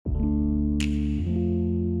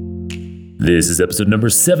This is episode number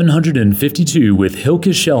 752 with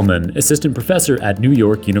Hilke Schellman, assistant professor at New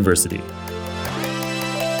York University.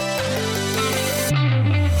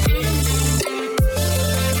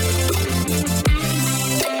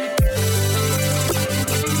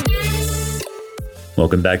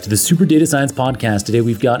 Welcome back to the Super Data Science Podcast. Today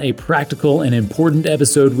we've got a practical and important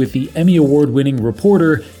episode with the Emmy Award-winning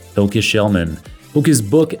reporter, Hilke Schellman. Hilke's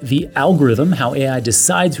book, The Algorithm: How AI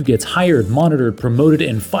Decides Who Gets Hired, Monitored, Promoted,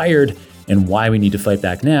 and Fired, and Why We Need to Fight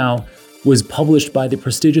Back Now, was published by the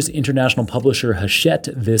prestigious international publisher Hachette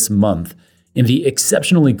this month. In the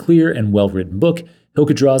exceptionally clear and well-written book,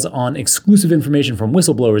 Hilke draws on exclusive information from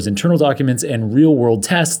whistleblowers, internal documents, and real-world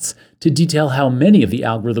tests to detail how many of the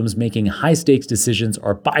algorithms making high-stakes decisions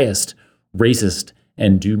are biased, racist,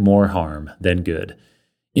 and do more harm than good.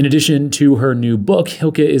 In addition to her new book,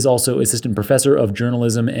 Hilke is also assistant professor of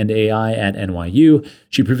journalism and AI at NYU.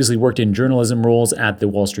 She previously worked in journalism roles at the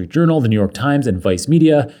Wall Street Journal, the New York Times, and Vice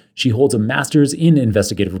Media. She holds a master's in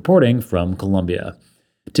investigative reporting from Columbia.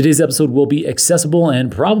 Today's episode will be accessible and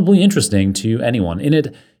probably interesting to anyone. In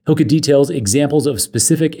it, Hilke details examples of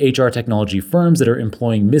specific HR technology firms that are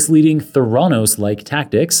employing misleading Theranos-like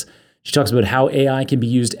tactics. She talks about how AI can be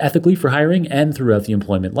used ethically for hiring and throughout the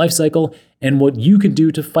employment lifecycle, and what you can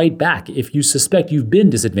do to fight back if you suspect you've been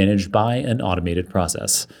disadvantaged by an automated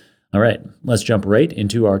process. All right, let's jump right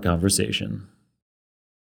into our conversation.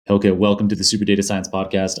 Hilke, welcome to the Super Data Science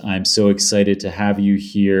Podcast. I'm so excited to have you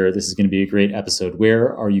here. This is going to be a great episode.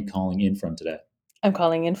 Where are you calling in from today? I'm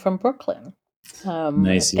calling in from Brooklyn.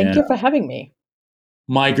 Nice. Thank you for having me.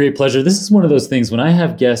 My great pleasure. This is one of those things when I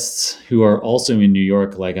have guests who are also in New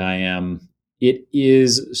York like I am, it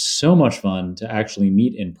is so much fun to actually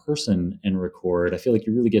meet in person and record. I feel like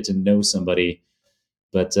you really get to know somebody.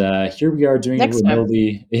 But here we are doing it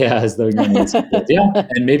remotely. Yeah, as though you're in the field. Yeah,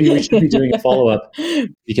 and maybe we should be doing a follow-up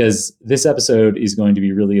because this episode is going to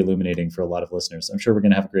be really illuminating for a lot of listeners. I'm sure we're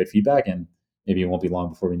going to have great feedback, and maybe it won't be long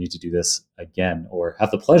before we need to do this again or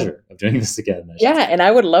have the pleasure of doing this again. Yeah, and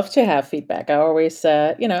I would love to have feedback. I always,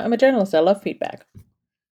 I'm a journalist. I love feedback.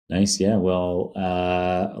 Nice. Yeah. Well,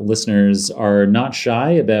 listeners are not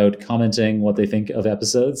shy about commenting what they think of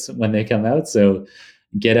episodes when they come out. So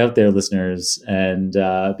get out there, listeners, and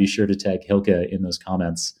be sure to tag Hilke in those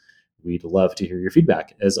comments. We'd love to hear your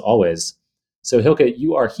feedback, as always. So, Hilke,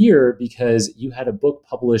 you are here because you had a book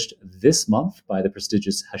published this month by the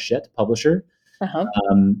prestigious Hachette publisher. Uh-huh.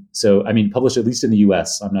 Published at least in the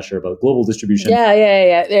US. I'm not sure about global distribution.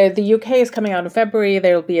 Yeah. The UK is coming out in February.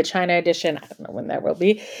 There will be a China edition. I don't know when that will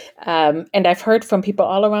be. And I've heard from people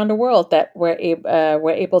all around the world that were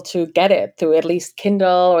able to get it through at least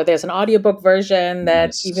Kindle, or there's an audiobook version that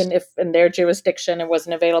Nice. Even if in their jurisdiction it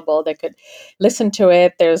wasn't available, they could listen to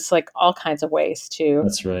it. There's like all kinds of ways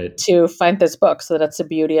That's right. to find this book. So that's the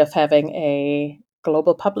beauty of having a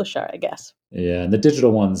global publisher, I guess. Yeah, and the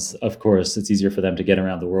digital ones, of course, it's easier for them to get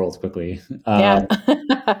around the world quickly. Yeah.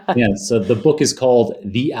 So the book is called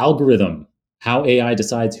The Algorithm: How AI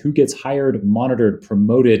Decides Who Gets Hired, Monitored,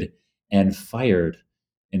 Promoted, and Fired,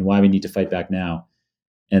 and Why We Need to Fight Back Now.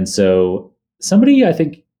 And so somebody, I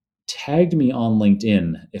think, tagged me on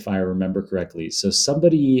LinkedIn, if I remember correctly. So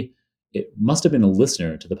it must have been a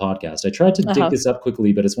listener to the podcast. I tried to dig this up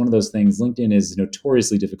quickly, but it's one of those things. LinkedIn is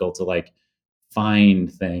notoriously difficult to find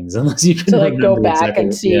things unless you can go back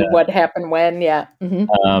and see what happened when. Yeah.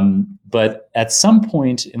 Mm-hmm. But at some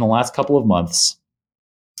point in the last couple of months,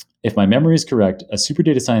 if my memory is correct, a Super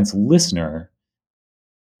Data Science listener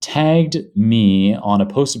tagged me on a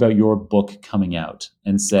post about your book coming out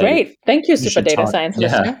and said, "Great, thank you, Super Data Science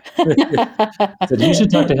listener." Said you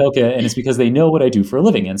should talk to Hilke, and it's because they know what I do for a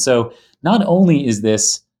living. And so not only is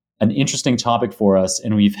this an interesting topic for us,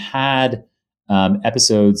 and we've had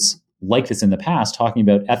episodes like this in the past, talking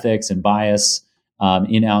about ethics and bias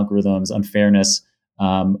in algorithms, unfairness.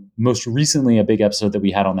 Most recently, a big episode that we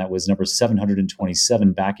had on that was number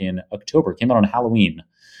 727 back in October. It came out on Halloween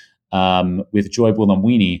with Joy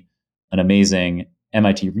Buolamwini, an amazing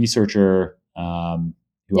MIT researcher.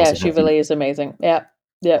 She really is amazing. Yeah.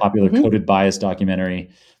 Popular coded bias documentary.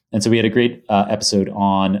 And so we had a great episode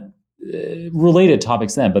on related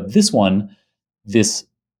topics then. But this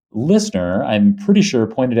listener, I'm pretty sure,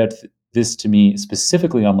 pointed out this to me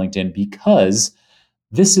specifically on LinkedIn because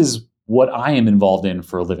this is what I am involved in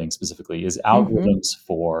for a living specifically, is algorithms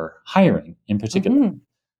for hiring in particular.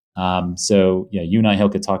 So you and I,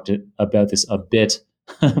 Hilke, talked about this a bit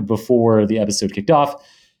before the episode kicked off.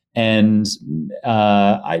 And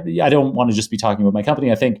I don't want to just be talking about my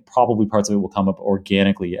company. I think probably parts of it will come up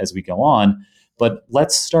organically as we go on. But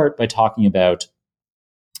let's start by talking about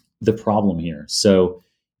the problem here. So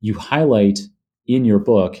you highlight in your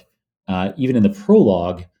book even in the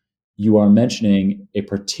prologue, you are mentioning a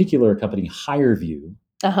particular company, HireVue,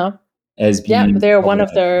 Uh-huh. as Yeah, being they're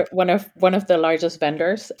problematic. one of the largest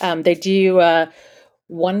vendors. They do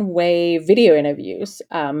one-way video interviews.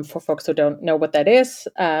 For folks who don't know what that is,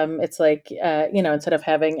 it's like instead of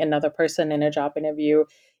having another person in a job interview,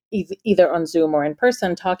 either on Zoom or in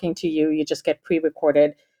person talking to you, you just get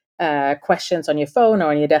pre-recorded questions on your phone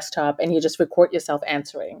or on your desktop, and you just record yourself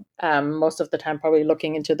answering. Most of the time, probably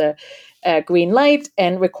looking into the green light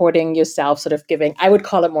and recording yourself, sort of giving. I would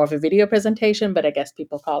call it more of a video presentation, but I guess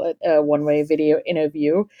people call it a one-way video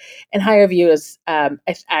interview. And HireVue is, I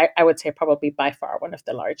would say, probably by far one of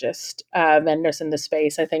the largest vendors in the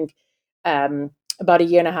space. I think about a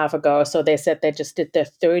year and a half ago, so they said they just did their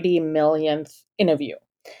 30 millionth interview.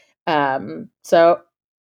 So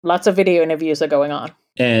lots of video interviews are going on.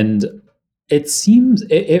 And it seems,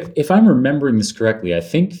 if I'm remembering this correctly, I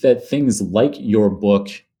think that things like your book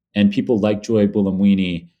and people like Joy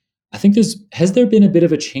Buolamwini, I think has there been a bit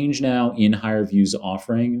of a change now in HireVue's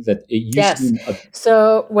offering that it used Yes. to be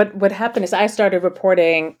So what happened is I started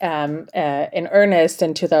reporting in earnest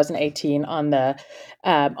in 2018 on the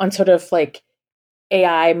on sort of like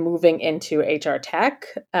AI moving into HR tech.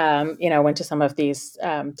 Went to some of these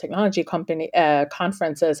technology company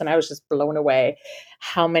conferences, and I was just blown away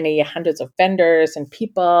how many hundreds of vendors and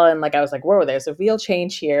people, and like I was like, whoa, there's a real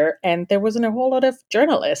change here. And there wasn't a whole lot of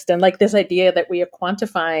journalists, and like this idea that we are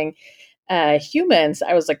quantifying humans,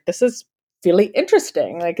 I was like, this is really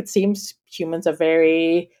interesting. Like it seems humans are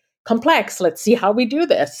very complex. Let's see how we do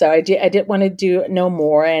this. So I did want to know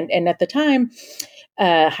more, and at the time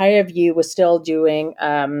HireVue was still doing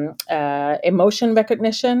emotion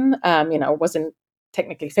recognition. Wasn't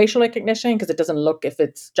technically facial recognition because it doesn't look if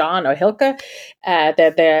it's John or Hilke.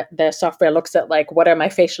 The software looks at like what are my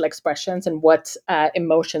facial expressions and what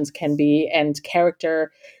emotions can be and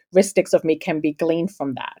characteristics of me can be gleaned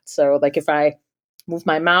from that. So like if I move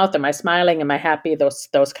my mouth, am I smiling, am I happy, those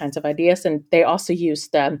kinds of ideas. And they also use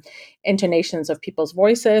the intonations of people's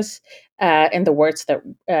voices and the words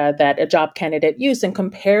that a job candidate used and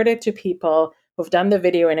compared it to people who've done the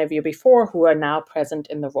video interview before who are now present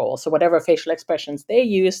in the role. So whatever facial expressions they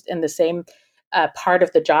used in the same part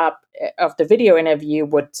of the job of the video interview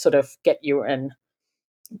would sort of get you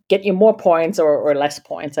more points or less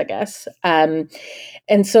points, I guess. And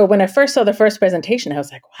so when I first saw the first presentation, I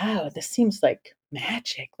was like, wow, this seems like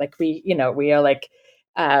magic. Like we are like,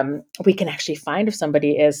 we can actually find if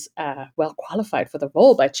somebody is well qualified for the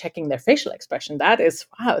role by checking their facial expression. That is,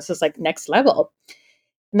 wow, this is like next level.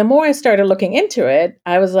 And the more I started looking into it,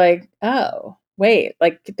 I was like, oh, wait,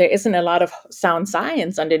 like there isn't a lot of sound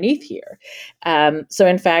science underneath here. So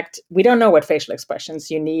in fact, we don't know what facial expressions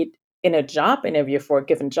you need in a job interview for a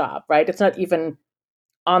given job, right? It's not even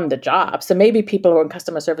on the job. So maybe people who are in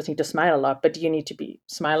customer service need to smile a lot, but do you need to be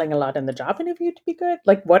smiling a lot in the job interview to be good?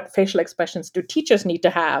 Like what facial expressions do teachers need to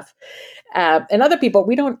have? And other people,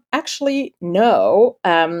 we don't actually know.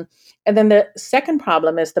 And then the second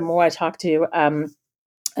problem is the more I talk to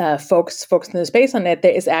folks in the space on it,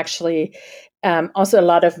 there is actually also a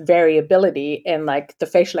lot of variability in like the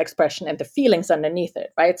facial expression and the feelings underneath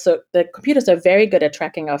it, right? So the computers are very good at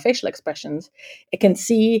tracking our facial expressions. It can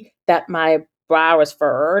see that my brow is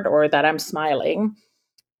furrowed or that I'm smiling,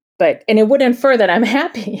 and it would infer that I'm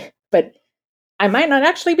happy, but I might not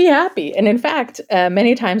actually be happy. And in fact,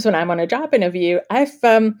 many times when I'm on a job interview, I've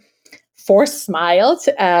forced smiled,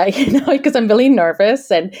 because I'm really nervous,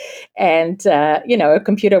 and a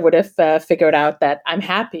computer would have figured out that I'm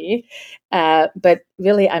happy, but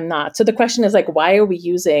really I'm not. So the question is like, why are we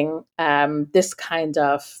using this kind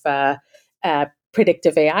of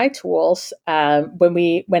predictive AI tools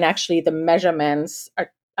when actually the measurements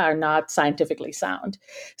are not scientifically sound?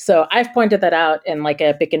 So I've pointed that out in like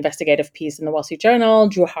a big investigative piece in the Wall Street Journal.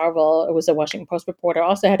 Drew Harwell, who was a Washington Post reporter,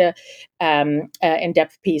 also had a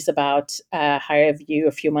in-depth piece about HireVue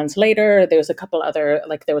a few months later. There was a couple other,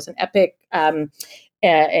 like there was an Epic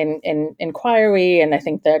in inquiry, and I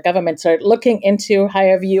think the government started looking into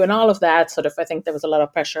HireVue and all of that. Sort of, I think there was a lot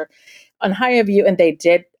of pressure on HireVue, and they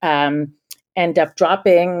did end up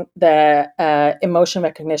dropping the emotion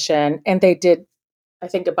recognition, and they did. I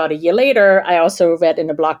think about a year later, I also read in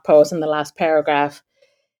a blog post in the last paragraph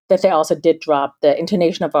that they also did drop the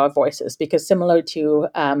intonation of our voices because similar to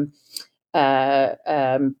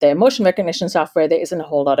the emotion recognition software, there isn't a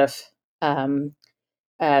whole lot of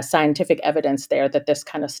scientific evidence there that this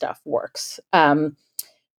kind of stuff works.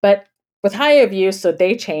 But with HireVue, so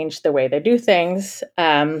they changed the way they do things.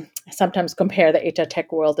 I sometimes compare the HR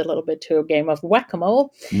tech world a little bit to a game of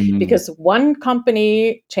whack-a-mole because one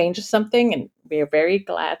company changes something and we are very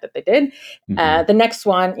glad that they did. Mm-hmm. The next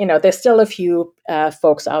one, there's still a few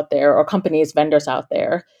folks out there, or companies, vendors out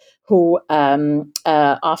there, who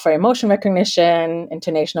offer emotion recognition,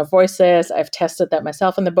 intonation of voices. I've tested that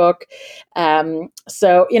myself in the book.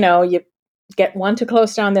 So, you get one to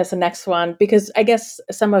close down, there's the next one, because I guess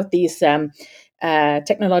some of these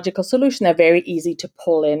technological solutions are very easy to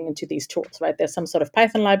pull into these tools, right? There's some sort of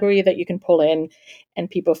Python library that you can pull in, and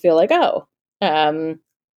people feel like, oh,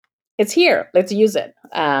 it's here, let's use it.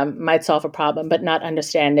 Might solve a problem, but not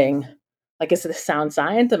understanding, like, is this sound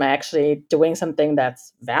science? Am I actually doing something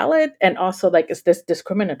that's valid? And also, like, is this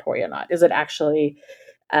discriminatory or not? Is it actually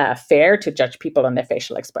fair to judge people on their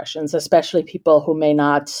facial expressions, especially people who may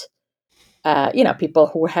not, people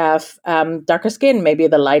who have darker skin? Maybe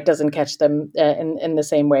the light doesn't catch them in the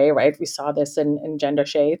same way, right? We saw this in gender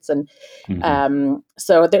shades. And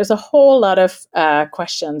so there's a whole lot of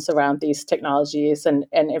questions around these technologies and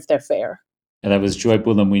if they're fair. And that was Joy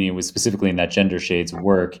Bulamwini, was specifically in that gender shades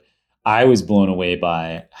work. I was blown away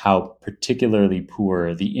by how particularly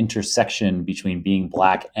poor the intersection between being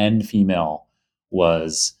Black and female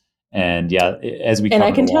was. And yeah, as we And I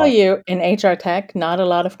covered a can tell lot. you, in HR tech, not a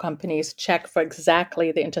lot of companies check for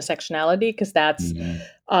exactly the intersectionality, because that's Mhm.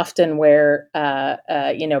 often where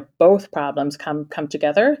both problems come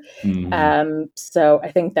together. Mhm. So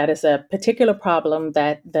I think that is a particular problem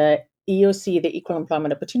that the EOC, the Equal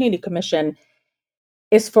Employment Opportunity Commission,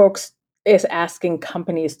 is asking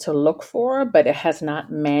companies to look for, but it has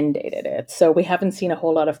not mandated it. So we haven't seen a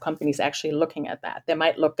whole lot of companies actually looking at that. They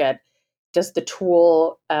might look at, does the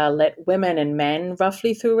tool let women and men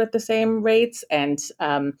roughly through at the same rates, and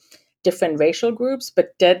different racial groups,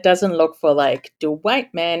 but that doesn't look for, like, do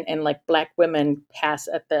white men and like Black women pass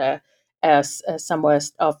at the as somewhere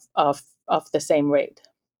of the same rate.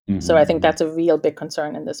 So I think Mhm. that's a real big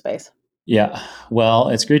concern in this space. Yeah. Well,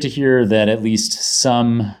 it's great to hear that at least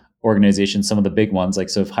some organizations, some of the big ones, like,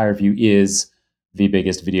 so if HireVue is the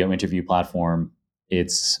biggest video interview platform,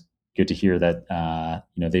 it's good to hear that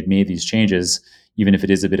they've made these changes, even if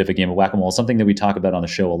it is a bit of a game of whack-a-mole. Something that we talk about on the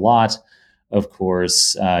show a lot, of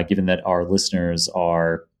course, given that our listeners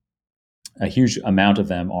are, a huge amount of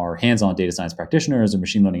them are hands-on data science practitioners or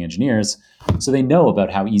machine learning engineers, so they know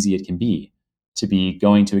about how easy it can be to be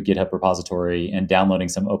going to a GitHub repository and downloading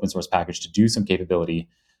some open source package to do some capability.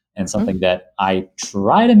 And something Mhm. that I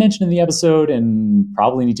try to mention in the episode and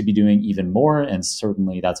probably need to be doing even more, and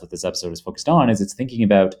certainly that's what this episode is focused on, is it's thinking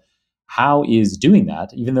about how is doing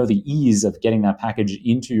that, even though the ease of getting that package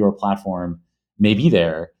into your platform may be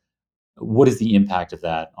there, what is the impact of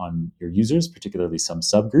that on your users, particularly some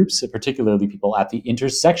subgroups, particularly people at the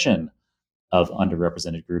intersection of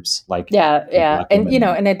underrepresented groups Yeah, like yeah, Black and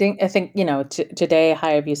women? I think today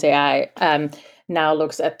Higher Views AI now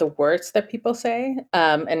looks at the words that people say,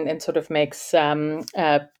 and sort of makes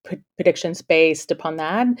predictions based upon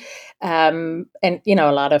that. And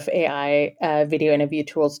a lot of AI video interview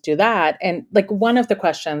tools do that. And, like, one of the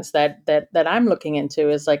questions that I'm looking into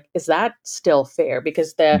is, like, is that still fair?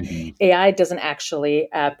 Because the Mhm. AI doesn't actually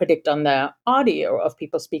predict on the audio of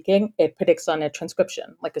people speaking. It predicts on a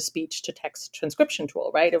transcription, like a speech to text transcription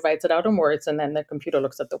tool, right? It writes it out in words, and then the computer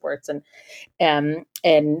looks at the words and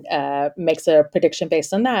makes a prediction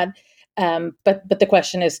based on that. But the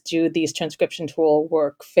question is, do these transcription tools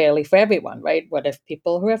work fairly for everyone, right? What if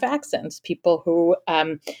people who have accents, people who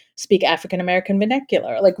speak African American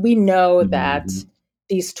vernacular? Like, we know that Mhm.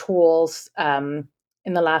 these tools,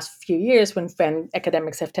 in the last few years, when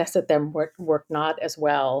academics have tested them, work not as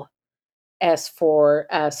well as for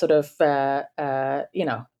sort of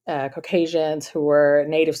Caucasians who were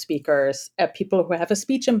native speakers, people who have a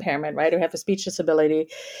speech impairment, right, who have a speech disability.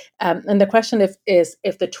 And the question is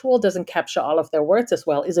if the tool doesn't capture all of their words as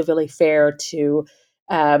well, is it really fair to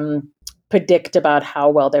predict about how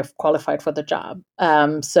well they're qualified for the job?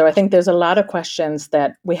 So I think there's a lot of questions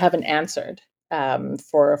that we haven't answered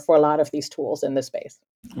for a lot of these tools in this space.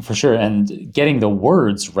 For sure. And getting the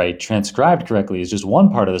words right, transcribed correctly, is just one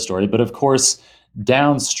part of the story. But of course,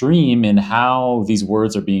 downstream in how these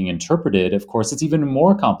words are being interpreted, of course, it's even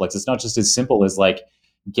more complex. It's not just as simple as, like,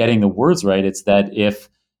 getting the words right. It's that if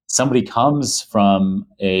somebody comes from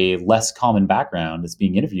a less common background that's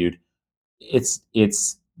being interviewed,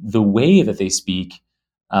 it's the way that they speak,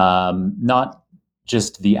 not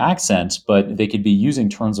just the accent, but they could be using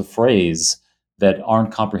turns of phrase that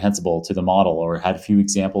aren't comprehensible to the model or had a few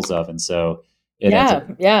examples of, and so it ends up.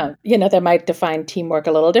 Yeah, yeah. They might define teamwork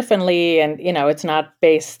a little differently, and it's not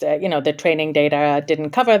based. The training data didn't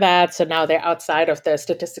cover that, so now they're outside of the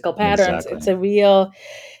statistical patterns. It's Exactly. a real,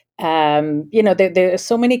 there are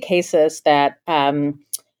so many cases that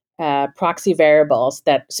proxy variables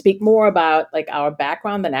that speak more about like our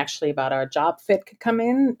background than actually about our job fit could come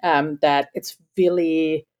in. That it's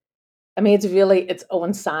really, I mean, it's really its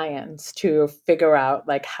own science to figure out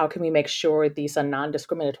like how can we make sure these are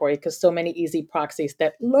non-discriminatory, because so many easy proxies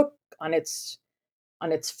that look on its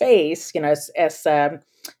face, as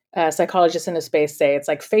psychologists in the space say, it's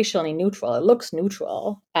like facially neutral. It looks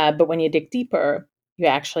neutral, but when you dig deeper, you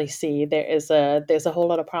actually see there's a whole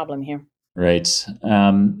lot of problem here. Right.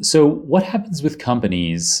 So, what happens with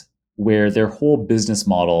companies where their whole business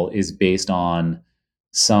model is based on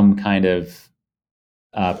some kind of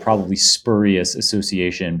probably spurious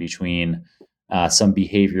association between some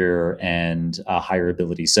behavior and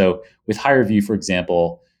hireability? So, with HireVue, for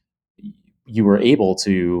example, you were able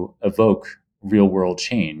to evoke real world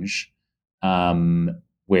change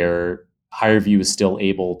where HireVue is still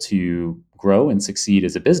able to grow and succeed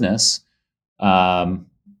as a business um,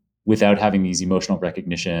 without having these emotional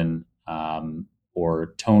recognition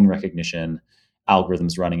or tone recognition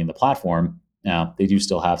algorithms running in the platform. Now, they do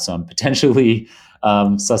still have some potentially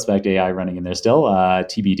suspect AI running in there still,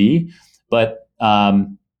 TBD. But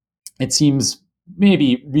it seems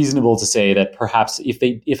maybe reasonable to say that perhaps if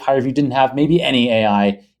HireVue didn't have maybe any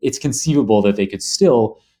AI, it's conceivable that they could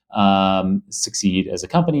still succeed as a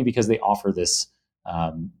company because they offer this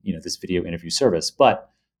this video interview service.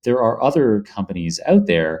 But there are other companies out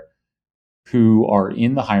there who are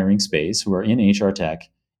in the hiring space, who are in HR tech,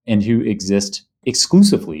 and who exist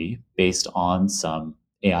exclusively based on some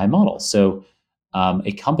AI model. So,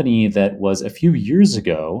 a company that was a few years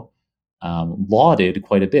ago lauded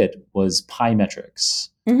quite a bit was Piemetrics.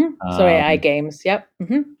 So AI Um, games, yep.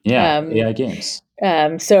 yeah, AI games.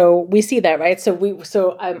 So we see that, right?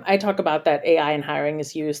 I talk about that AI in hiring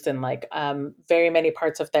is used in like very many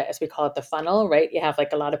parts of that, as we call it, the funnel, right? You have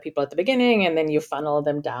like a lot of people at the beginning, and then you funnel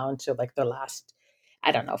them down to like the last,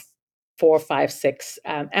 I don't know, four, five, six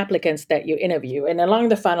applicants that you interview. And along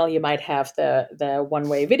the funnel, you might have the one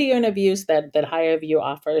way video interviews that HireVue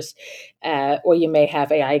offers, or you may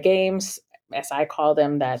have AI games, as I call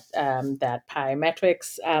them, that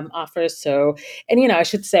Piemetrics offers. So, and I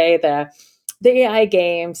should say the AI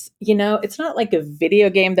games, it's not like a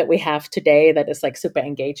video game that we have today that is like super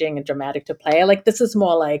engaging and dramatic to play. Like this is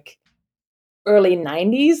more like early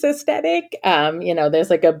 90s aesthetic. There's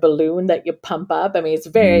like a balloon that you pump up. I mean, it's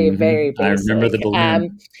very, very I remember basic. the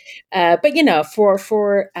balloon. But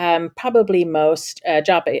for probably most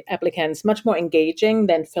job applicants, much more engaging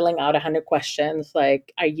than filling out 100 questions.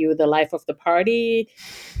 Like, are you the life of the party?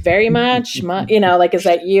 Very much, like, is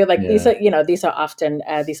that you? Like, these Yeah. are, these are often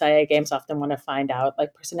these IA games often want to find out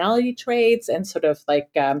like personality traits and sort of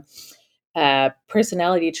like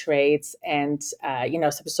personality traits and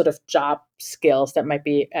some sort of job skills that might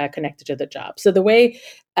be connected to the job. So the way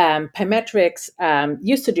Pymetrics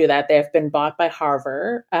used to do that, they have been bought by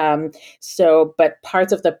Harvard. But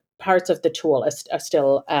parts of the tool are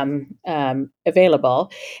still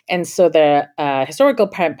available. And so the historical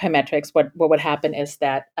Pymetrics, what would happen is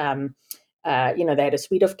that they had a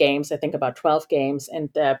suite of games, I think about 12 games, and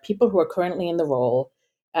the people who are currently in the role,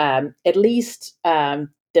 at least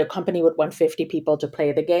the company would want 50 people to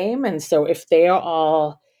play the game. And so if they are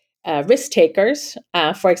all risk takers,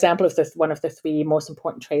 for example, if one of the three most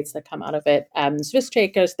important traits that come out of it is risk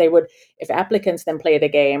takers, they would, if applicants then play the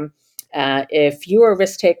game, if you're a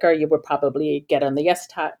risk taker, you would probably get on the yes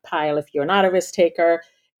pile. If you're not a risk taker,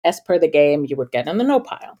 as per the game, you would get on the no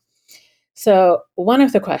pile. So one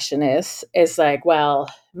of the question is like, well,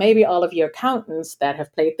 maybe all of your accountants that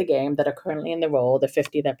have played the game that are currently in the role, the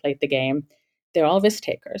 50 that played the game, they're all risk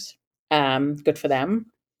takers. Good for them.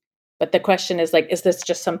 But the question is like, is this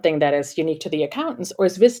just something that is unique to the accountants, or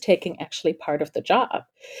is risk taking actually part of the job?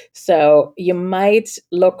 So you might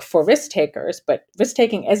look for risk takers, but risk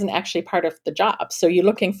taking isn't actually part of the job. So you're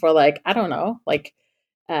looking for like, I don't know, like,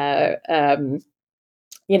 uh, um,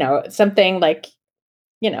 something like,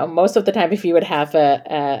 most of the time, if you would have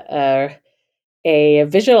a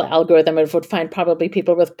visual algorithm, it would find probably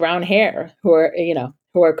people with brown hair who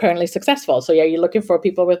are currently successful. So yeah, you're looking for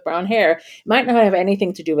people with brown hair. It might not have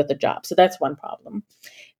anything to do with the job. So that's one problem.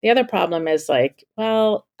 The other problem is like,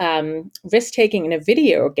 well, risk taking in a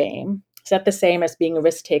video game, is that the same as being a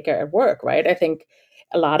risk taker at work, right? I think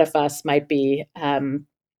a lot of us might be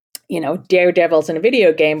daredevils in a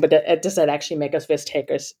video game, but does that actually make us risk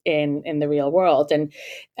takers in the real world? And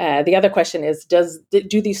the other question is,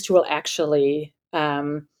 do these tools actually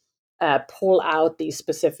pull out these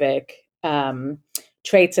specific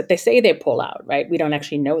traits that they say they pull out? Right? We don't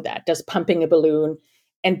actually know that. Does pumping a balloon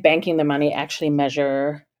and banking the money actually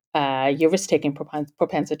measure your risk taking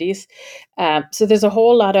propensities? So there's a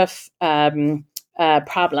whole lot of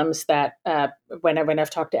problems that when I've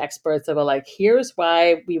talked to experts, they were like, here's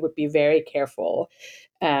why we would be very careful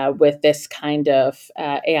with this kind of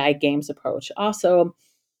AI games approach. Also,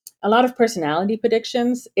 a lot of personality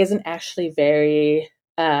predictions isn't actually very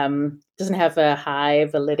doesn't have a high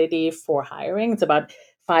validity for hiring. It's about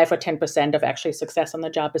 5 or 10% of actually success on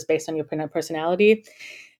the job is based on your personality.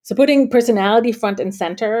 So putting personality front and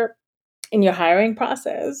center in your hiring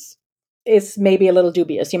process is maybe a little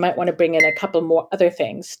dubious. You might want to bring in a couple more other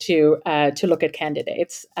things to look at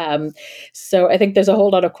candidates. So I think there's a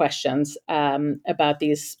whole lot of questions about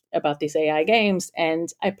these AI games.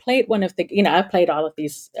 And I played one of the, I played all of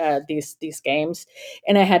these games,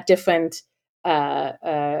 and I had different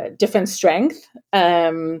strength.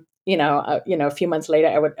 A few months later,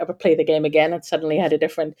 I would play the game again and suddenly had a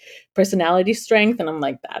different personality strength, and I'm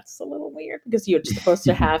like, that's a little weird because you're supposed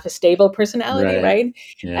to have a stable personality, Right. right?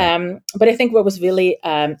 Yeah. But I think what was really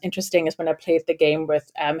interesting is when I played the game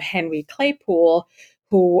with Henry Claypool,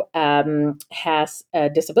 who has a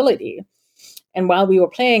disability, and while we were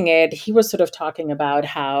playing it, he was sort of talking about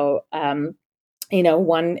how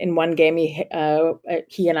one game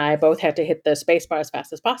he and I both had to hit the space bar as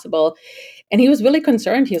fast as possible, and he was really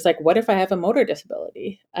concerned. He was like, "What if I have a motor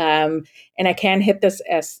disability and I can't hit this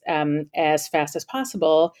as fast as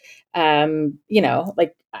possible?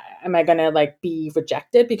 Like, am I gonna like be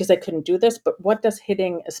rejected because I couldn't do this? But what does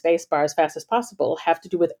hitting a space bar as fast as possible have to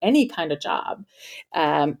do with any kind of job?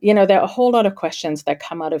 There are a whole lot of questions that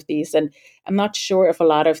come out of these, and I'm not sure if a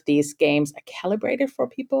lot of these games are calibrated for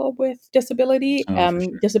people with Oh, for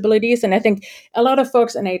sure. disabilities. And I think a lot of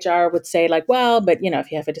folks in HR would say, like, well, but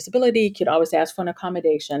if you have a disability, you could always ask for an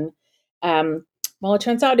accommodation. Well, it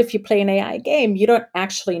turns out if you play an AI game, you don't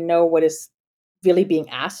actually know what is really being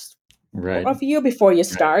asked Right. of you before you Right.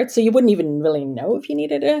 start. So you wouldn't even really know if you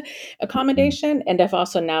needed a Mhm. accommodation. And I've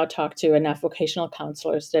also now talked to enough vocational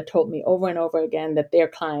counselors that told me over and over again that their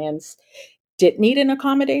clients did need an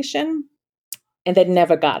accommodation and they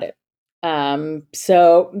never got it.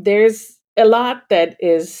 So there's a lot that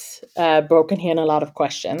is broken here and a lot of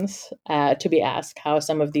questions to be asked how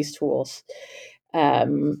some of these tools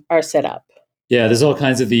are set up. Yeah, there's all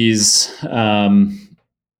kinds of these.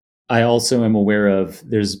 I also am aware of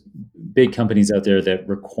there's big companies out there that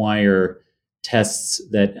require tests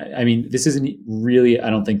that, I mean, this isn't really, I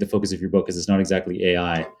don't think the focus of your book is it's not exactly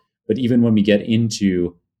AI, but even when we get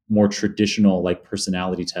into more traditional like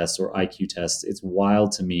personality tests or IQ tests, it's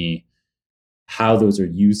wild to me how those are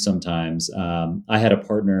used sometimes. I had a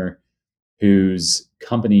partner whose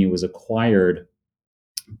company was acquired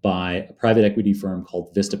by a private equity firm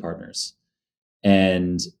called Vista Partners.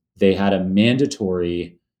 And they had a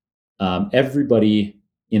mandatory, everybody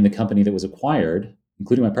in the company that was acquired,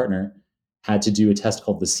 including my partner, had to do a test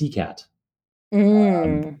called the CCAT. Um,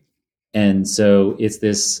 Mm. and so it's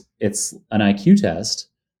an IQ test,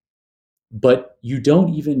 but you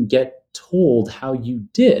don't even get told how you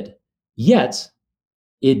did. Yet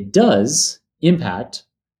it does impact,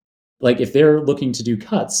 like if they're looking to do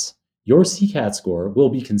cuts, your CCAT score will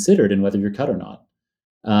be considered in whether you're cut or not.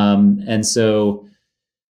 And so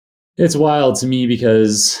it's wild to me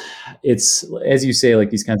because it's, as you say, like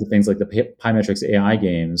these kinds of things like the Pymetrics AI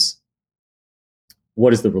games.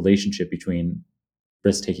 What is the relationship between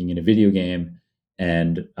risk taking in a video game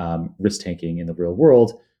and risk taking in the real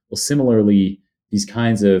world? Well, similarly, these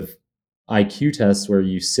kinds of IQ tests where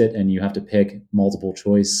you sit and you have to pick multiple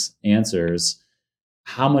choice answers,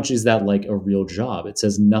 how much is that like a real job? It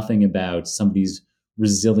says nothing about somebody's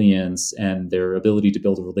resilience and their ability to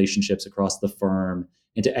build relationships across the firm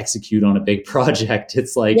and to execute on a big project.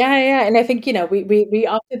 It's like, Yeah, yeah, and I think we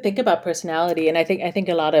often think about personality, and I think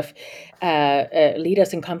a lot of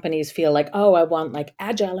leaders and companies feel like, oh, I want like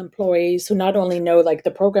agile employees who not only know like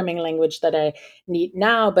the programming language that I need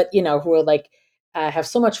now, but who are like have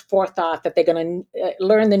so much forethought that they're going to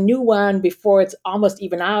learn the new one before it's almost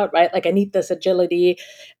even out, right? Like I need this agility,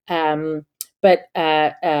 but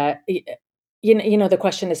the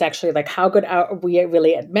question is actually like how good are we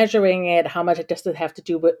really at measuring it? How much does it have to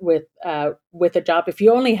do with a job? If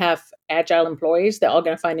you only have agile employees, they're all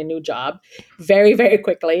going to find a new job very, very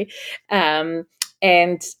quickly. And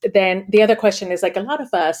then the other question is like a lot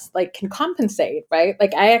of us like can compensate, right?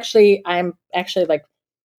 Like I'm actually like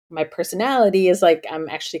my personality is like I'm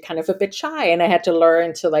actually kind of a bit shy, and I had to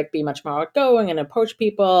learn to like be much more outgoing and approach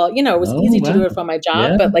people. It was oh, easy to wow. do it for my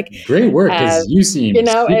job, Yeah. but like Great work uh, because you seem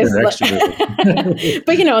super as extroverted.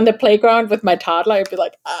 but on the playground with my toddler, I'd be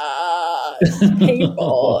like, this is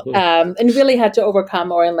painful, and really had to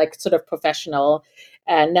overcome, or in like sort of professional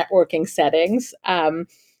networking settings.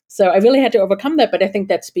 So I really had to overcome that, but I think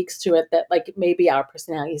that speaks to it that like maybe our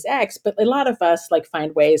personality is X, but a lot of us like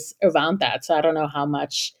find ways around that. So I don't know how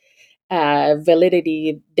much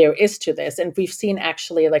validity there is to this. And we've seen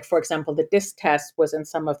actually, like, for example, the DISC test was in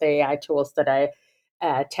some of the AI tools that I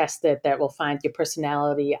tested that will find your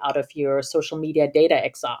personality out of your social media data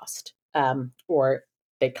exhaust. Or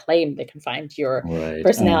they claim they can find your Right. Oh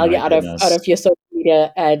personality my out of goodness. your social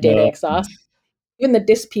media data No. exhaust. Even the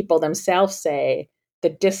DISC people themselves say the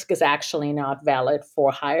DISC is actually not valid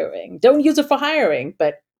for hiring. Don't use it for hiring,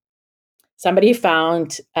 but somebody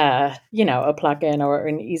found a plugin or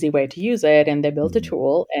an easy way to use it, and they built a Mhm.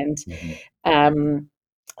 tool, and Mhm. um,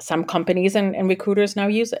 some companies and recruiters now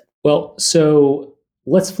use it. Well, so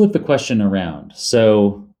let's flip the question around.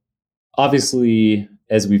 So obviously,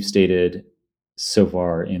 as we've stated so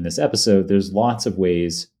far in this episode, there's lots of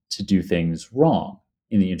ways to do things wrong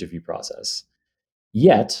in the interview process.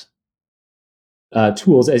 Yet,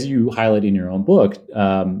 tools, as you highlight in your own book,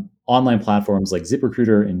 online platforms like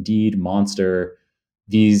ZipRecruiter, Indeed, Monster,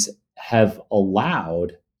 these have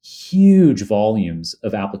allowed huge volumes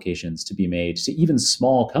of applications to be made to even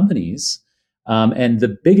small companies. And the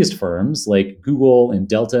biggest firms like Google and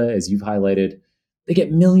Delta, as you've highlighted, they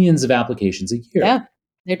get millions of applications a year. Yeah,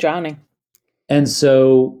 they're drowning. And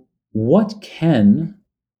so, what can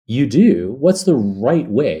you do? What's the right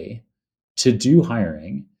way to do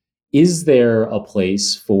hiring? Is there a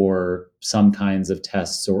place for some kinds of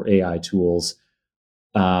tests or AI tools?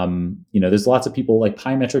 There's lots of people like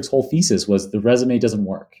Pymetric's whole thesis was the resume doesn't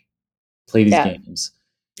work. Play these Yeah, games.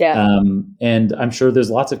 yeah. And I'm sure there's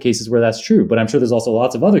lots of cases where that's true, but I'm sure there's also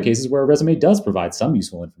lots of other cases where a resume does provide some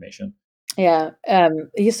useful information. Yeah.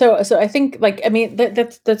 So I think like I mean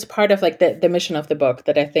that's part of like the mission of the book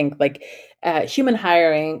that I think like human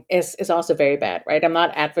hiring is also very bad, right? I'm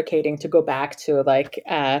not advocating to go back to like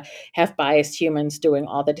have biased humans doing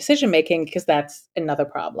all the decision making because that's another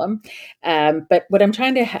problem. But what I'm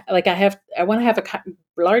trying to I want to have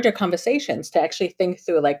larger conversations to actually think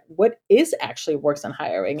through like what is actually works on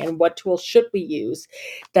hiring and what tools should we use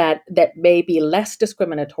that may be less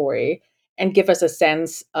discriminatory and give us a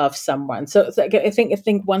sense of someone. So it's like I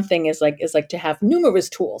think one thing is like to have numerous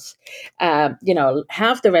tools, have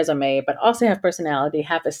the resume, but also have personality,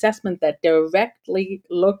 have assessment that directly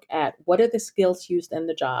look at what are the skills used in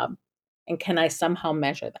the job, and can I somehow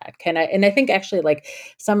measure that? Can I? And I think actually like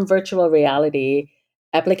some virtual reality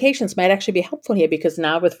applications might actually be helpful here because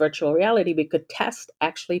now with virtual reality we could test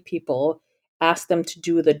actually people, ask them to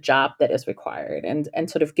do the job that is required, and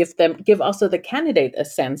sort of give also the candidate a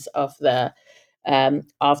sense of the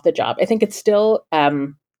job. I think it's still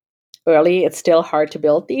early. It's still hard to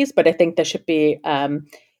build these, but I think there should be a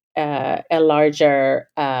larger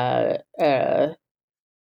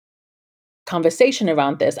conversation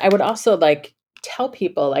around this. I would also like tell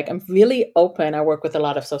people like I'm really open. I work with a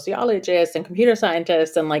lot of sociologists and computer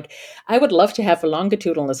scientists, and like I would love to have a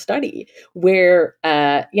longitudinal study where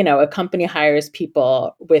a company hires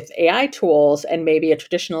people with AI tools and maybe a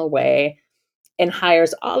traditional way and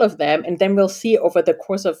hires all of them. And then we'll see over the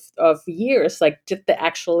course of years, like, did the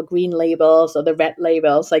actual green labels or the red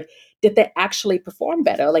labels, like, did they actually perform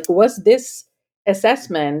better? Like, was this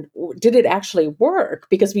assessment, did it actually work?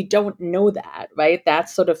 Because we don't know that, right?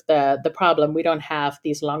 That's sort of the problem. We don't have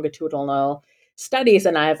these longitudinal studies,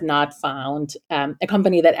 and I have not found a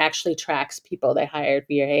company that actually tracks people they hired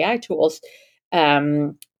via AI tools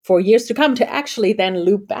for years to come to actually then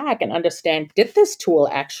loop back and understand, did this tool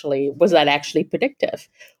actually, was that actually predictive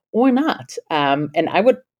or not? And I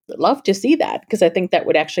would love to see that because I think that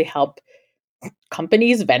would actually help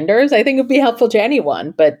companies, vendors. I think it would be helpful to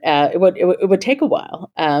anyone, but it would take a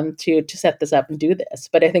while to set this up and do this.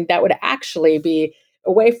 But I think that would actually be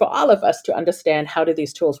a way for all of us to understand how do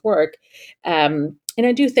these tools work. And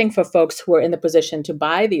I do think for folks who are in the position to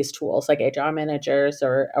buy these tools, like HR managers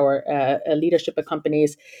or leadership of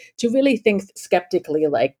companies, to really think skeptically,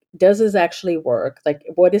 like, does this actually work? Like,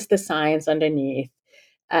 what is the science underneath?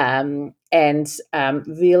 And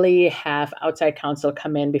really have outside counsel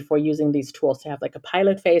come in before using these tools to have like a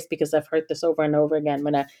pilot phase, because I've heard this over and over again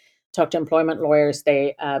when I talk to employment lawyers.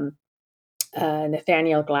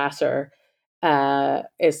 Nathaniel Glasser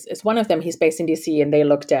is one of them. He's based in DC, and they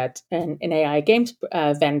looked at an AI games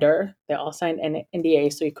vendor. They all signed an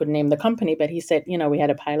NDA, so he couldn't name the company, but he said, we had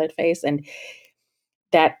a pilot phase, and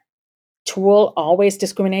that tool always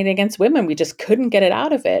discriminated against women. We just couldn't get it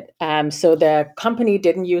out of it. So the company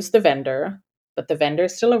didn't use the vendor, but the vendor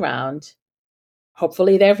is still around.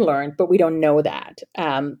 Hopefully they've learned, but we don't know that.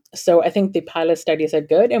 So I think the pilot studies are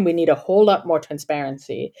good, and we need a whole lot more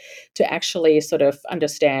transparency to actually sort of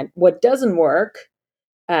understand what doesn't work,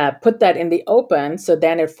 put that in the open, so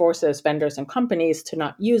then it forces vendors and companies to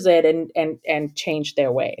not use it and change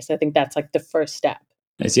their ways. I think that's like the first step.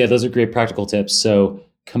 Nice. Yeah, those are great practical tips. So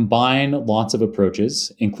combine lots of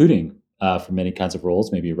approaches, including for many kinds of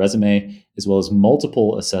roles, maybe a resume, as well as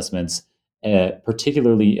multiple assessments,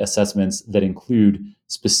 particularly assessments that include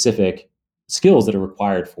specific skills that are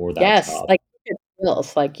required for that Yes, job. like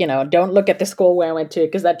skills, like, don't look at the school where I went to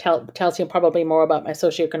because that tells you probably more about my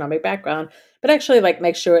socioeconomic background. But actually, like,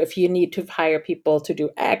 make sure if you need to hire people to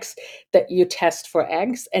do X, that you test for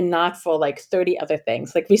X and not for like 30 other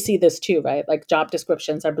things. Like we see this too, right? Like job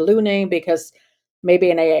descriptions are ballooning because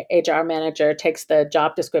maybe an HR manager takes the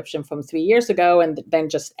job description from 3 years ago and then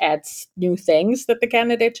just adds new things that the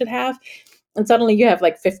candidate should have. And suddenly you have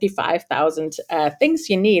like 55,000 things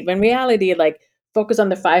you need. When in reality, like, focus on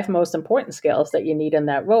the five most important skills that you need in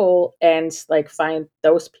that role and like find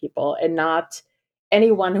those people and not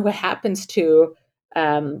anyone who happens to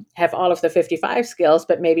have all of the 55 skills,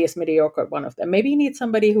 but maybe is mediocre at one of them. Maybe you need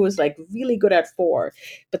somebody who is like really good at four.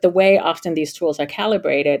 But the way often these tools are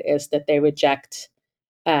calibrated is that they reject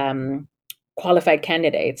um, qualified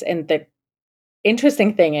candidates. And the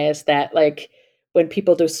interesting thing is that, like, when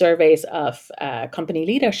people do surveys of company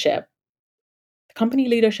leadership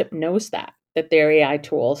knows that their AI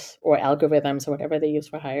tools or algorithms or whatever they use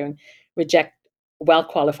for hiring reject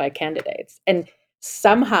well-qualified candidates. And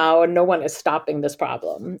somehow no one is stopping this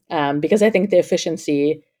problem, because I think the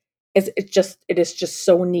efficiency it is just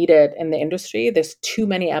so needed in the industry. There's too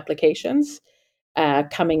many applications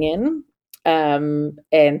coming in, and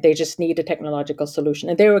they just need a technological solution.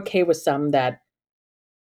 And they're okay with some that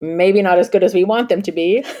maybe not as good as we want them to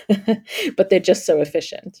be, but they're just so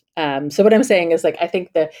efficient. So what I'm saying is, like, I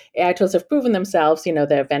think the AI tools have proven themselves.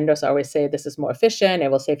 The vendors always say this is more efficient. It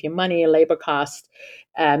will save you money, labor cost,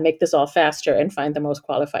 make this all faster, and find the most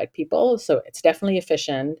qualified people. So it's definitely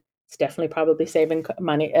efficient. It's definitely probably saving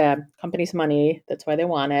money, companies money. That's why they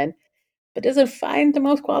want it. But does it find the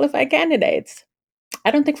most qualified candidates? I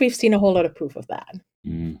don't think we've seen a whole lot of proof of that.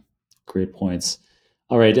 Mm, great points.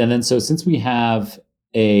 All right. And then, so since we have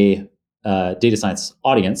a data science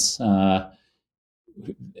audience,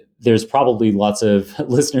 there's probably lots of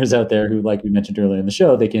listeners out there who, like we mentioned earlier in the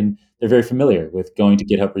show, they're very familiar with going to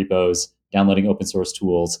GitHub repos, downloading open source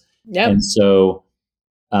tools. Yep. And so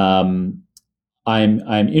um,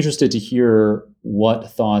 I'm interested to hear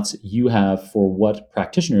what thoughts you have for what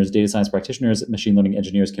practitioners, data science practitioners, machine learning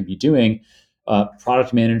engineers can be doing,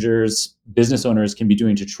 product managers, business owners can be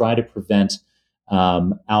doing to try to prevent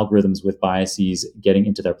algorithms with biases getting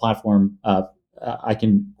into their platform. I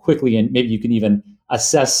can quickly, and maybe you can even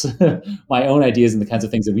assess my own ideas and the kinds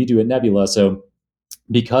of things that we do at Nebula. So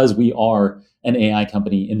because we are an AI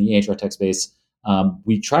company in the HR tech space,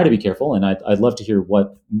 we try to be careful, and I'd love to hear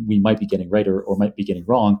what we might be getting right or might be getting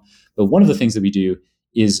wrong. But one of the things that we do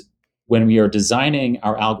is when we are designing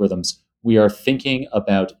our algorithms, we are thinking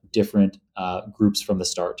about different groups from the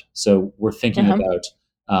start. So we're thinking Uh-huh. about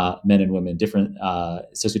men and women, different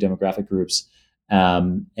sociodemographic groups.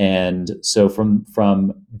 And so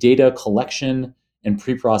from data collection and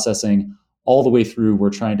pre-processing all the way through,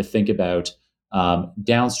 we're trying to think about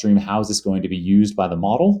downstream, how is this going to be used by the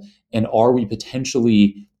model? And are we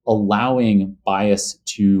potentially allowing bias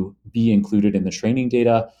to be included in the training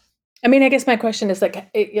data? I mean, I guess my question is, like,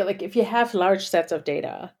 like, if you have large sets of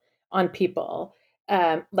data on people,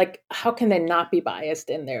 like, how can they not be biased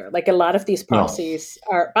in there? Like, a lot of these No, policies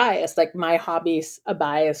are biased. Like, my hobbies are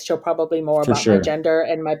biased, show probably more for about my sure. gender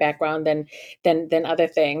and my background than other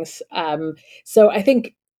things. So I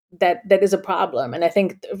think that is a problem, and I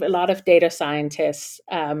think a lot of data scientists,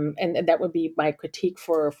 and that would be my critique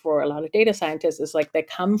for a lot of data scientists, is like they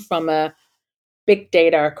come from a big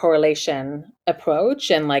data correlation approach,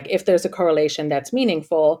 and like, if there's a correlation, that's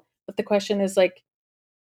meaningful. But the question is, like,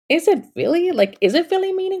 is it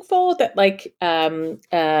really meaningful? That, like,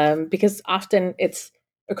 because often it's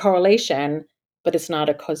a correlation, but it's not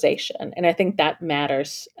a causation. And I think that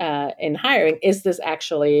matters in hiring. Is this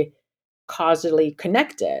actually causally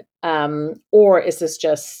connected, or is this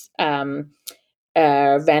just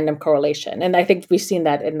random correlation? And I think we've seen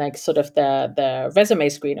that in, like, sort of the resume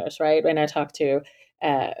screeners, right? When I talk to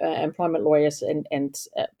employment lawyers and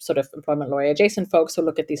sort of employment lawyer adjacent folks who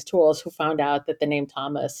look at these tools, who found out that the name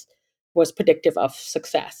Thomas was predictive of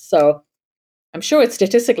success. So I'm sure it's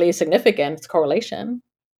statistically significant. It's correlation.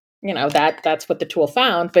 That's what the tool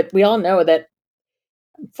found. But we all know that,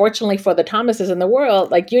 fortunately for the Thomases in the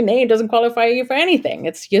world, like, your name doesn't qualify you for anything.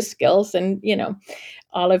 It's your skills and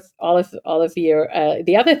all of your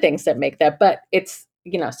the other things that make that. But it's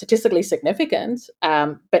statistically significant.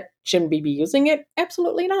 But shouldn't we be using it?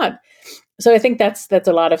 Absolutely not. So I think that's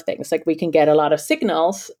a lot of things. Like we can get a lot of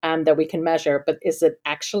signals that we can measure, but is it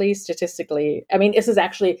actually statistically? I mean, is this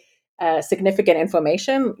actually significant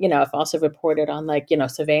information? I've also reported on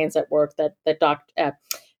surveillance at work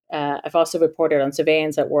I've also reported on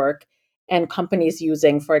surveillance at work and companies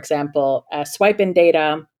using, for example, swipe-in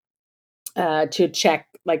data to check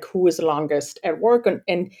like who is longest at work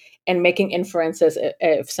and making inferences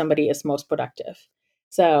if somebody is most productive.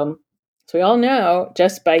 So we all know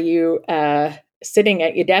just by you sitting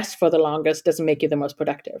at your desk for the longest doesn't make you the most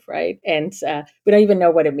productive, right? And we don't even know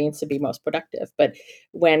what it means to be most productive. But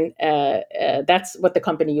when that's what the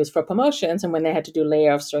company used for promotions, and when they had to do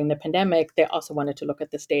layoffs during the pandemic, they also wanted to look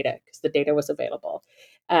at this data because the data was available.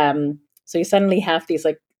 So you suddenly have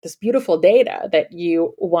this beautiful data that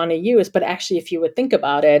you want to use, but actually, if you would think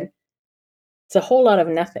about it, it's a whole lot of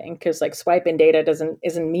nothing because like swipe-in data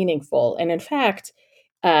isn't meaningful, and in fact,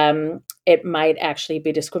 it might actually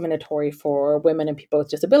be discriminatory for women and people with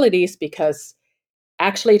disabilities because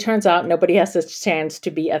actually it turns out nobody has a chance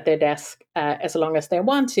to be at their desk as long as they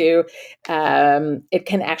want to. It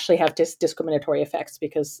can actually have discriminatory effects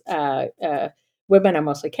because women are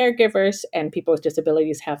mostly caregivers and people with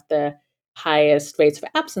disabilities have the highest rates of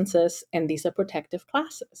absences, and these are protective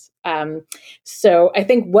classes. So I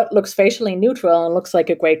think what looks facially neutral and looks like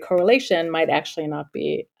a great correlation might actually not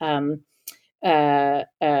be uh,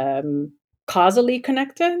 um, causally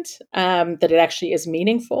connected, that it actually is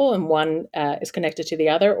meaningful and one is connected to the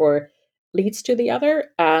other or leads to the other.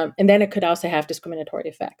 And then it could also have discriminatory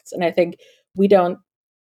effects. And I think we don't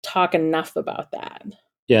talk enough about that.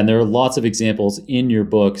 Yeah, and there are lots of examples in your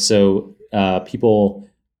book. So people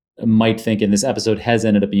might think, and this episode has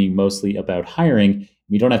ended up being mostly about hiring.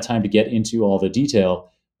 We don't have time to get into all the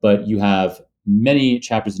detail, but you have many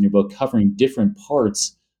chapters in your book covering different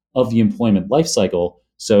parts of the employment life cycle.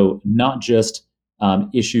 So not just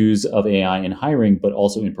issues of AI in hiring, but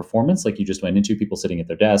also in performance, like you just went into, people sitting at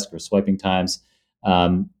their desk or swiping times,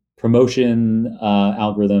 promotion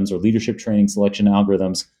algorithms or leadership training selection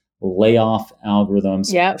algorithms, layoff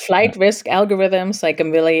algorithms. Yeah, flight risk algorithms, like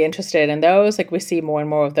I'm really interested in those. Like we see more and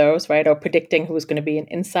more of those, right? Or predicting who's going to be an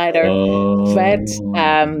insider threat.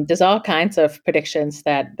 Oh, There's all kinds of predictions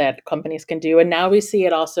that companies can do, and now we see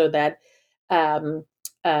it also that um,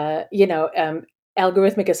 uh, you know um,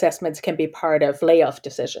 algorithmic assessments can be part of layoff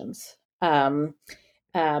decisions. And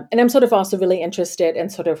I'm sort of also really interested in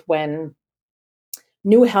sort of when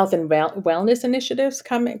new health and wellness initiatives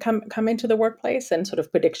come into the workplace and sort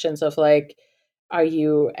of predictions of like, are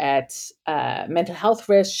you at mental health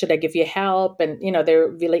risk? Should I give you help? And there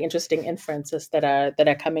are really interesting inferences that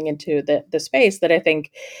are coming into the space that I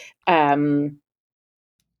think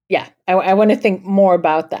yeah, I want to think more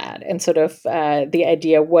about that and sort of the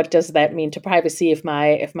idea, what does that mean to privacy if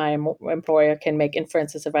my employer can make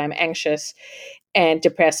inferences if I'm anxious and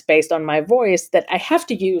depressed based on my voice that I have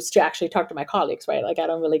to use to actually talk to my colleagues, right? Like I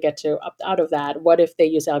don't really get to opt out of that. What if they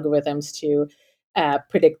use algorithms to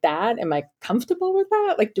predict that? Am I comfortable with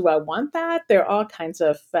that? Like, do I want that? There are all kinds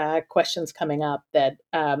of questions coming up that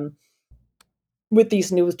with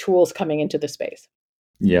these new tools coming into the space.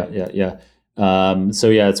 yeah, yeah, yeah. So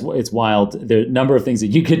yeah, it's wild. There are a number of things that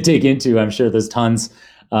you could dig into. I'm sure there's tons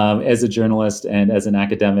as a journalist and as an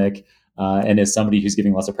academic and as somebody who's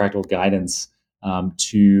giving lots of practical guidance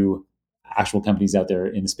to actual companies out there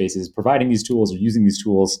in the spaces providing these tools or using these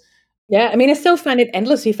tools. Yeah, I mean, I still find it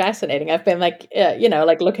endlessly fascinating. I've been like,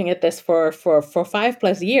 like looking at this for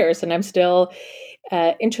 5+ years, and I'm still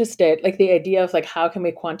interested. Like the idea of like how can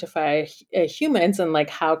we quantify humans, and like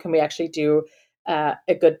how can we actually do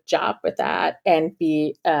a good job with that, and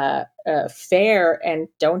be fair and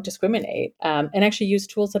don't discriminate, and actually use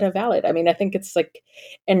tools that are valid. I mean, I think it's like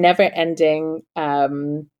a never-ending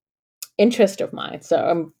interest of mine. So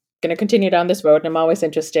I'm going to continue down this road, and I'm always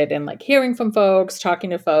interested in like hearing from folks, talking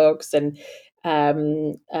to folks, and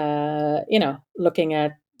looking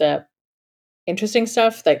at the interesting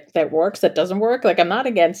stuff that works, that doesn't work. Like I'm not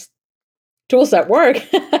against tools that work.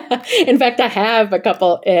 In fact, I have a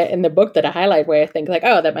couple in the book that I highlight where I think like,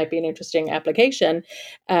 oh, that might be an interesting application.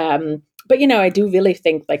 But I do really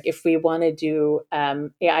think like if we want to do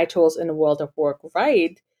AI tools in the world of work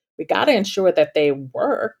right, we got to ensure that they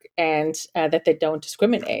work and that they don't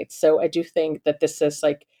discriminate. So I do think that this is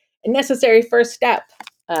like a necessary first step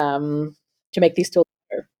to make these tools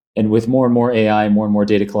better. And with more and more AI, more and more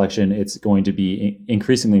data collection, it's going to be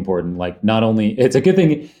increasingly important. Like not only, it's a good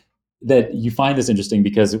thing that you find this interesting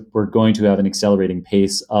because we're going to have an accelerating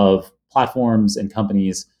pace of platforms and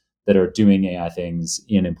companies that are doing AI things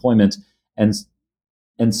in employment. And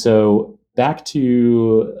so back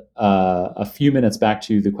to a few minutes back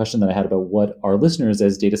to the question that I had about what our listeners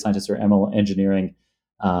as data scientists or ML engineering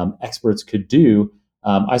experts could do.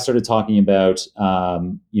 I started talking about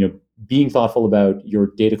being thoughtful about your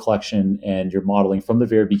data collection and your modeling from the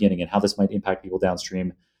very beginning and how this might impact people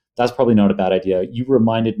downstream. That's probably not a bad idea. You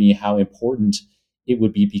reminded me how important it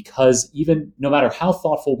would be, because even no matter how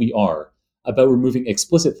thoughtful we are about removing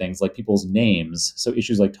explicit things like people's names, so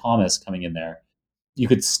issues like Thomas coming in there, you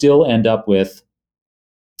could still end up with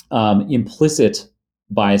implicit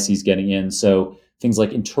biases getting in. So things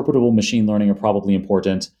like interpretable machine learning are probably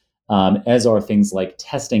important, as are things like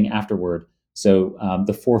testing afterward. So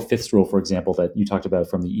the 4/5 rule, for example, that you talked about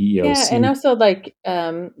from the Yeah, and EEOC. also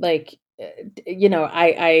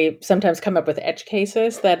I sometimes come up with edge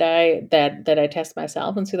cases that I test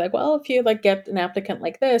myself and see like, well, if you like get an applicant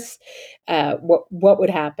like this, what would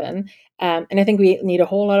happen? And I think we need a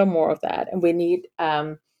whole lot of more of that, and we need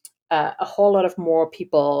a whole lot of more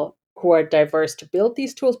people who are diverse to build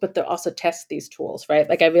these tools, but to also test these tools, right?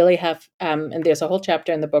 Like I really have, and there's a whole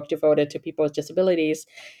chapter in the book devoted to people with disabilities,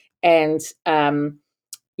 and and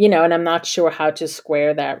I'm not sure how to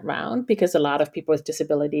square that round because a lot of people with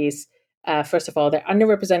disabilities, first of all, they're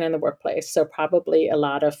underrepresented in the workplace. So probably a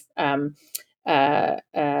lot of, their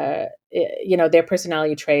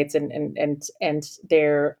personality traits and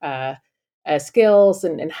their skills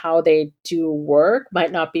and how they do work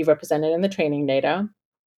might not be represented in the training data.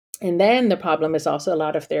 And then the problem is also a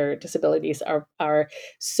lot of their disabilities are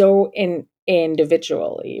so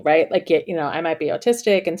individually, right? Like I might be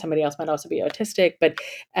autistic and somebody else might also be autistic, but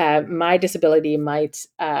my disability might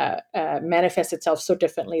manifest itself so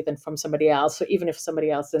differently than from somebody else. So even if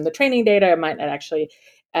somebody else in the training data, it might not actually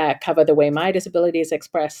cover the way my disability is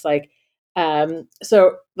expressed. So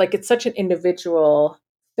like it's such an individual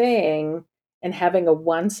thing, and having a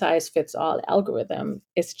one size fits all algorithm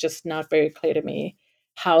is just not very clear to me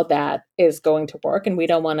how that is going to work. And we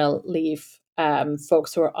don't want to leave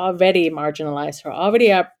folks who are already marginalized, who are already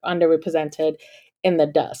underrepresented, in the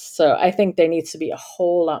dust. So I think there needs to be a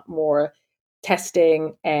whole lot more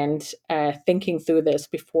testing and thinking through this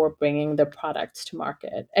before bringing the products to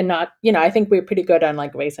market. And not, I think we're pretty good on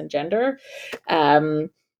like race and gender. Thinking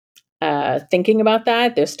about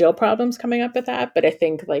that, there's still problems coming up with that, but I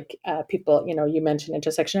think like people, you mentioned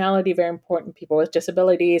intersectionality, very important. People with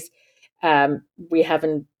disabilities, we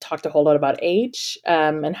haven't talked a whole lot about age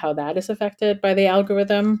and how that is affected by by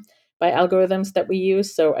algorithms that we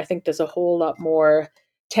use. So I think there's a whole lot more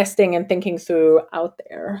testing and thinking through out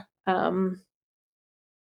there. And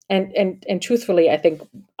truthfully, I think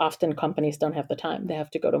often companies don't have the time. They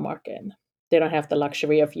have to go to market. They don't have the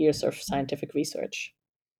luxury of years of scientific research.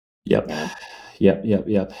 Yep. You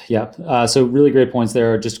know. Yep. So really great points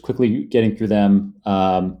there. Just quickly getting through them.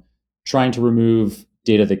 Trying to remove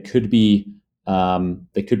data that could be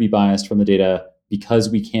biased from the data because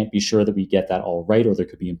we can't be sure that we get that all right, or there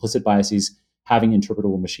could be implicit biases. Having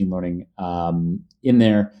interpretable machine learning in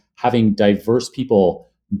there, having diverse people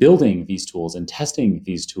building these tools and testing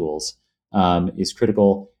these tools is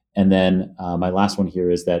critical. And then my last one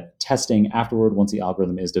here is that testing afterward, once the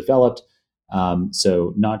algorithm is developed.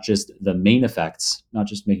 So not just the main effects, not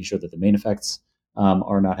just making sure that the main effects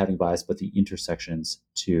are not having bias, but the intersections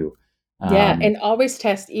too. Yeah, and always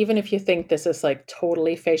test, even if you think this is like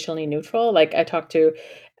totally facially neutral. Like I talked to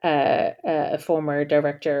a former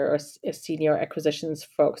director or a senior acquisitions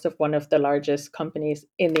folks of one of the largest companies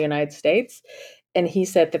in the United States, and he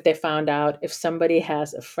said that they found out if somebody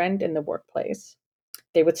has a friend in the workplace,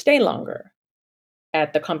 they would stay longer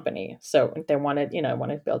at the company. So they wanted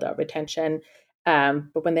to build out retention.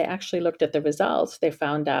 But when they actually looked at the results, they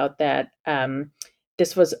found out that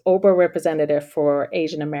this was overrepresentative for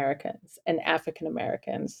Asian Americans and African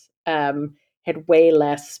Americans. Had way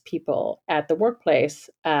less people at the workplace,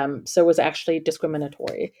 so it was actually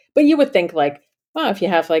discriminatory. But you would think like, wow, if you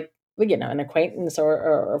have like an acquaintance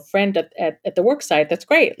or a friend at the work site, that's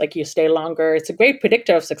great. Like you stay longer. It's a great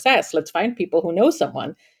predictor of success. Let's find people who know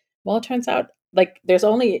someone. Well, it turns out like there's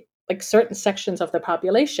only like certain sections of the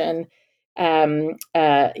population have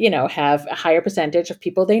a higher percentage of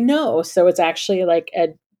people they know. So it's actually like a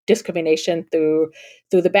discrimination through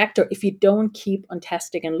the back door if you don't keep on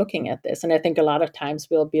testing and looking at this. And I think a lot of times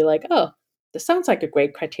we'll be like, oh, this sounds like a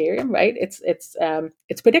great criterion, right? It's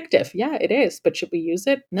predictive. Yeah, it is. But should we use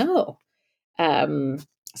it? No. Um,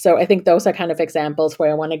 so I think those are kind of examples where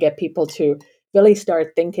I want to get people to really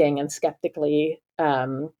start thinking and skeptically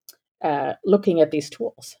looking at these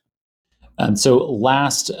tools. So,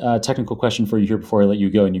 last technical question for you here before I let you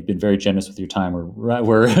go, and you've been very generous with your time.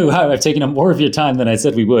 I've taken up more of your time than I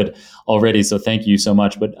said we would already, so thank you so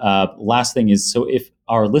much. But last thing is, so if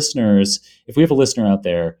we have a listener out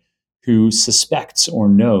there who suspects or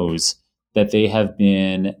knows that they have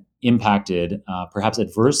been impacted, perhaps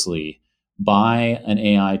adversely, by an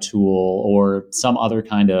AI tool or some other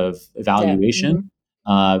kind of Yeah. evaluation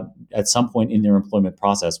Mhm. at some point in their employment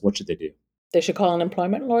process, what should they do? They should call an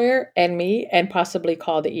employment lawyer and me, and possibly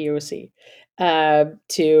call the EOC,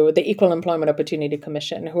 to the Equal Employment Opportunity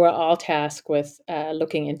Commission, who are all tasked with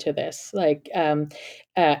looking into this. I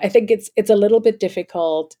think it's a little bit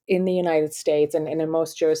difficult in the United States and in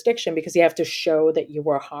most jurisdiction, because you have to show that you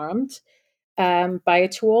were harmed by a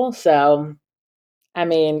tool. So I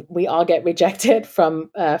mean, we all get rejected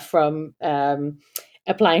from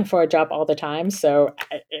applying for a job all the time. So,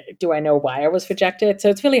 do I know why I was rejected? So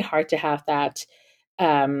it's really hard to have that,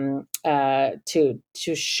 to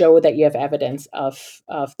show that you have evidence of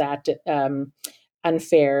that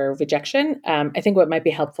unfair rejection. I think what might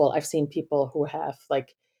be helpful. I've seen people who have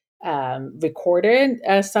recorded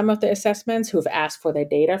some of the assessments, who have asked for their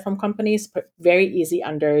data from companies, but very easy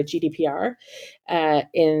under GDPR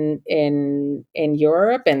in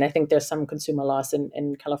Europe, and I think there's some consumer laws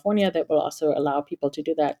in California that will also allow people to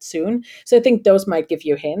do that soon. So I think those might give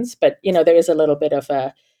you hints, but there is a little bit of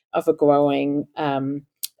a growing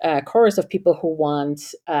chorus of people who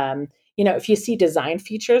want. If you see design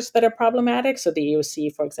features that are problematic, so the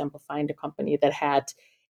EOC, for example, find a company that had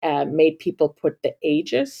made people put the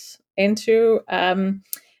ages into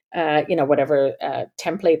whatever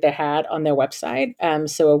template they had on their website.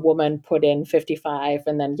 So a woman put in 55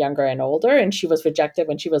 and then younger and older, and she was rejected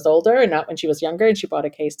when she was older and not when she was younger, and she brought a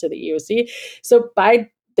case to the EOC. So by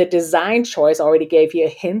the design choice already gave you a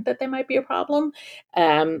hint that there might be a problem.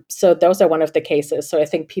 So those are one of the cases. So I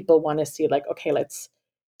think people want to see, like, okay, let's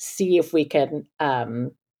see if we can,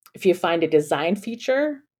 if you find a design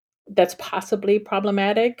feature that's possibly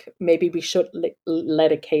problematic, maybe we should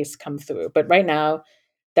let a case come through. But right now,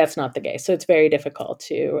 that's not the case. So it's very difficult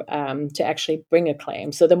to actually bring a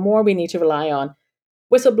claim. So the more we need to rely on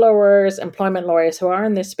whistleblowers, employment lawyers who are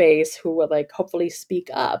in this space, who will hopefully speak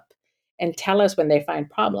up and tell us when they find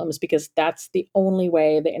problems, because that's the only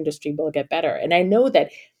way the industry will get better. And I know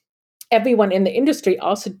that everyone in the industry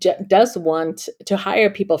also does want to hire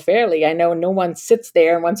people fairly. I know no one sits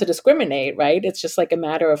there and wants to discriminate, right? It's just like a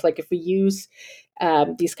matter of, if we use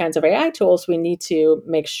these kinds of AI tools, we need to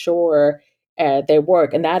make sure they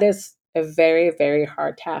work. And that is a very, very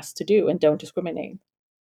hard task to do, and don't discriminate.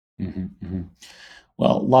 Mm-hmm.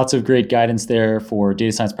 Well, lots of great guidance there for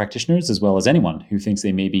data science practitioners, as well as anyone who thinks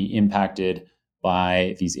they may be impacted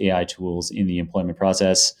by these AI tools in the employment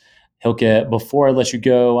process. Hilke, before I let you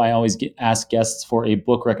go, I always ask guests for a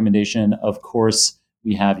book recommendation. Of course,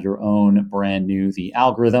 we have your own brand new The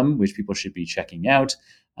Algorithm, which people should be checking out.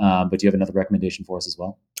 But do you have another recommendation for us as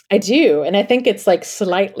well? I do, and I think it's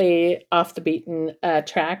slightly off the beaten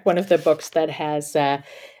track. One of the books that has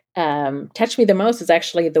touched me the most is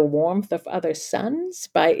actually "The Warmth of Other Suns"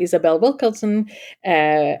 by Isabel Wilkerson.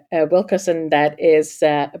 Wilkerson, that is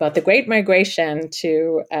about the Great Migration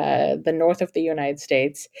to the north of the United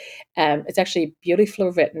States. It's actually beautifully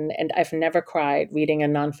written, and I've never cried reading a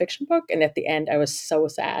nonfiction book. And at the end, I was so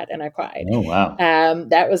sad and I cried. Oh, wow.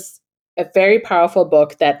 That was a very powerful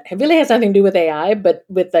book that really has nothing to do with AI, but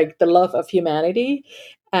with the love of humanity.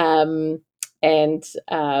 I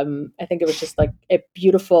think it was just a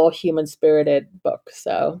beautiful, human spirited book.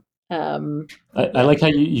 So I yeah, like how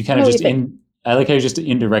you kind tell of me what you just think. I like how you just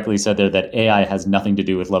indirectly said there that AI has nothing to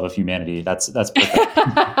do with love of humanity. That's perfect.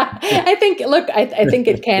 I think, look, I think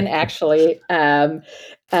it can actually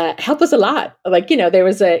help us a lot. There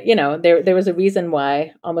was a reason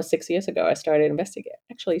why almost 6 years ago I started investigating.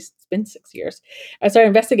 Actually, it's been 6 years. I started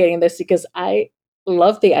investigating this because I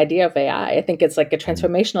love the idea of AI. I think it's like a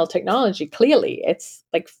transformational technology. Clearly, it's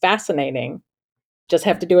fascinating. Just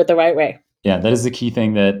have to do it the right way. Yeah, that is the key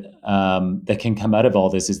thing that can come out of all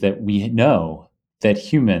this is that we know that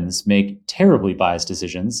humans make terribly biased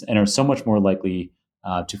decisions and are so much more likely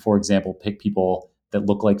to, for example, pick people that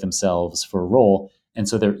look like themselves for a role. And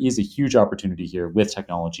so there is a huge opportunity here with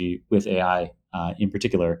technology, with AI in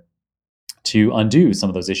particular, to undo some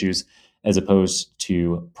of those issues as opposed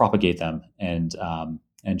to propagate them and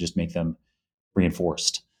just make them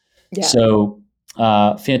reinforced. Yeah. So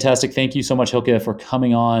fantastic. Thank you so much, Hilke, for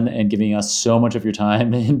coming on and giving us so much of your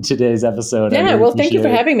time in today's episode. I Yeah, really well, thank you appreciate for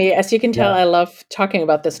it. having me. As you can tell, Yeah. I love talking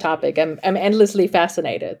about this topic. I'm endlessly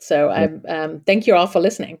fascinated. So Yeah. I'm thank you all for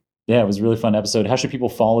listening. Yeah, it was a really fun episode. How should people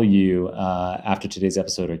follow you after today's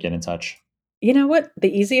episode or get in touch? You know what? The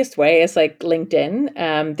easiest way is like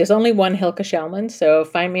LinkedIn. There's only one Hilke Schellman, so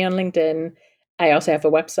find me on LinkedIn. I also have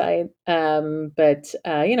a website,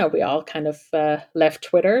 but we all kind of left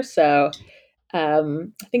Twitter, so I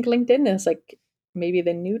think LinkedIn is like maybe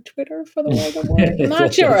the new Twitter for the world of work. I'm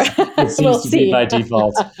not sure. It We'll seems to be see. by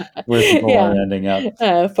default where people are Yeah, ending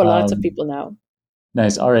up. for lots of Um, people now.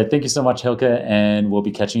 nice. All right. Thank you so much, Hilke. And we'll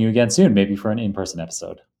be catching you again soon, maybe for an in-person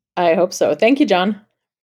episode. I hope so. Thank you, John.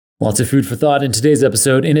 Lots of food for thought in today's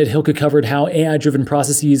episode. In it, Hilke covered how AI-driven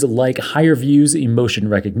processes like higher views, emotion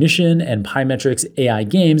recognition, and Pymetrics AI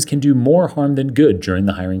games can do more harm than good during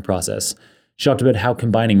the hiring process. She talked about how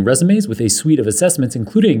combining resumes with a suite of assessments,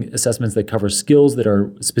 including assessments that cover skills that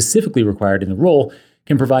are specifically required in the role,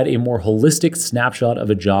 can provide a more holistic snapshot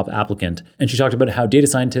of a job applicant. And she talked about how data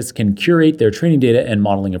scientists can curate their training data and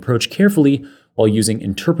modeling approach carefully while using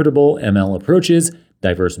interpretable ML approaches,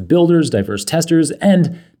 diverse builders, diverse testers,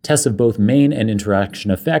 and tests of both main and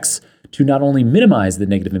interaction effects to not only minimize the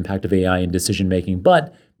negative impact of AI in decision making,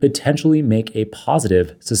 but potentially make a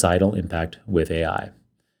positive societal impact with AI.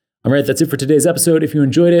 All right, that's it for today's episode. If you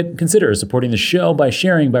enjoyed it, consider supporting the show by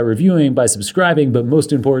sharing, by reviewing, by subscribing, but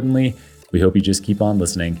most importantly, we hope you just keep on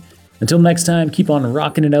listening. Until next time, keep on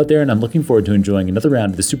rocking it out there, and I'm looking forward to enjoying another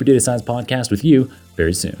round of the Super Data Science Podcast with you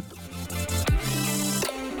very soon.